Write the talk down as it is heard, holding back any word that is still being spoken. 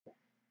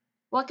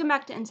Welcome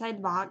back to Inside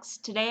the Box.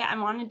 Today I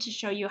wanted to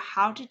show you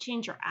how to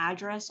change your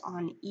address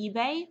on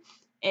eBay.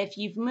 If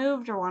you've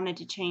moved or wanted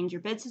to change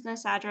your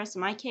business address,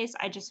 in my case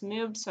I just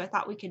moved, so I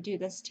thought we could do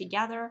this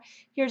together.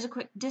 Here's a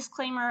quick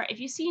disclaimer. If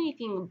you see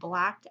anything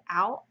blacked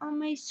out on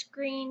my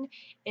screen,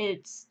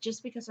 it's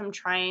just because I'm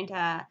trying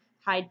to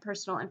hide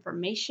personal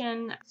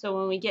information. So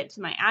when we get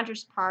to my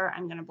address part,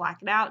 I'm going to black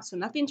it out. So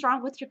nothing's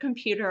wrong with your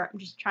computer. I'm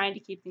just trying to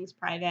keep things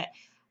private.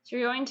 So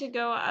you're going to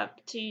go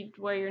up to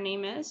where your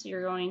name is.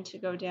 You're going to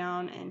go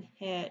down and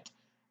hit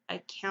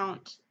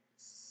account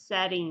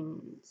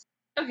settings.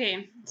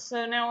 Okay,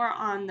 so now we're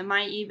on the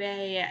My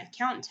eBay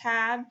account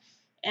tab,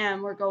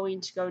 and we're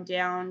going to go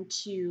down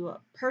to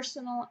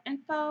personal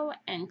info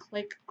and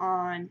click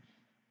on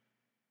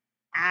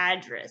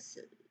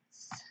addresses.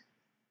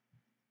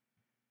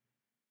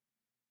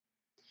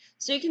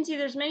 So you can see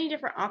there's many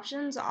different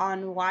options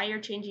on why you're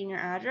changing your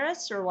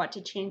address or what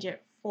to change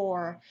it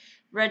for.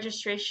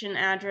 Registration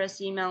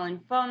address, email,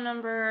 and phone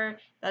number.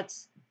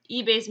 That's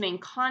eBay's main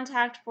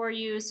contact for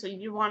you, so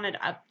you want to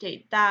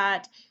update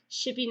that.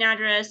 Shipping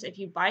address, if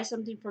you buy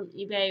something from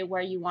eBay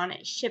where you want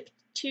it shipped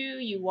to,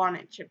 you want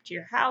it shipped to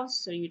your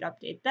house, so you'd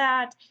update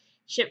that.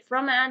 Ship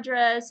from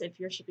address, if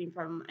you're shipping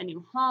from a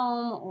new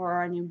home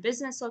or a new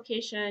business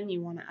location,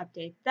 you want to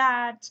update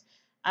that.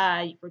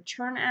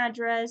 Return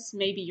address,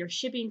 maybe you're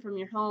shipping from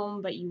your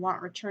home but you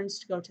want returns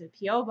to go to the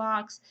P.O.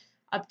 box,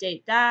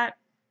 update that.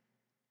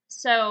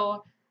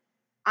 So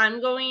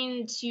I'm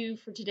going to,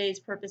 for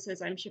today's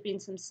purposes, I'm shipping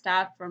some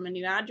stuff from a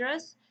new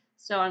address,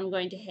 so I'm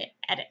going to hit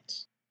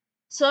edit.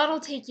 So that'll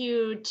take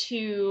you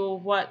to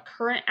what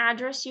current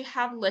address you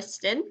have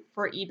listed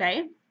for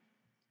eBay.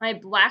 I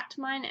blacked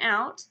mine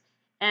out,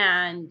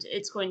 and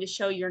it's going to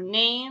show your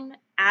name,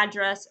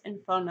 address,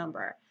 and phone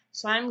number.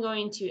 So I'm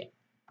going to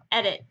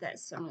edit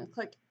this. So I'm going to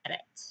click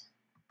edit.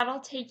 That'll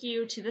take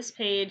you to this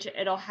page.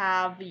 It'll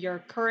have your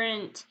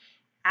current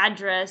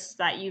address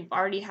that you've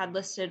already had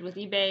listed with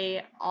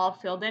eBay all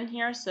filled in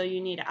here, so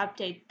you need to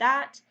update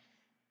that.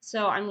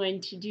 So I'm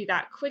going to do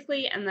that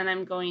quickly, and then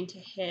I'm going to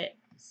hit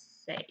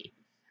save.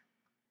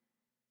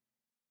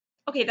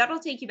 Okay, that'll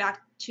take you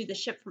back to the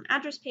ship from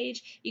address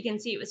page. You can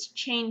see it was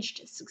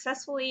changed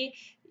successfully.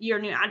 Your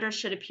new address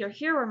should appear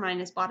here where mine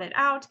is botted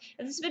out.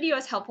 If this video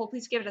is helpful,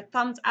 please give it a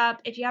thumbs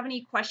up. If you have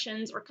any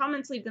questions or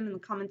comments, leave them in the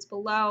comments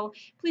below.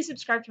 Please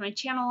subscribe to my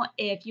channel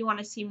if you want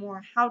to see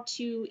more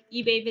how-to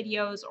eBay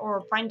videos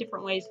or find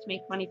different ways to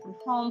make money from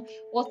home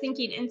while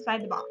thinking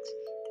inside the box.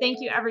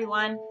 Thank you,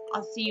 everyone.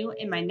 I'll see you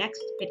in my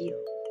next video.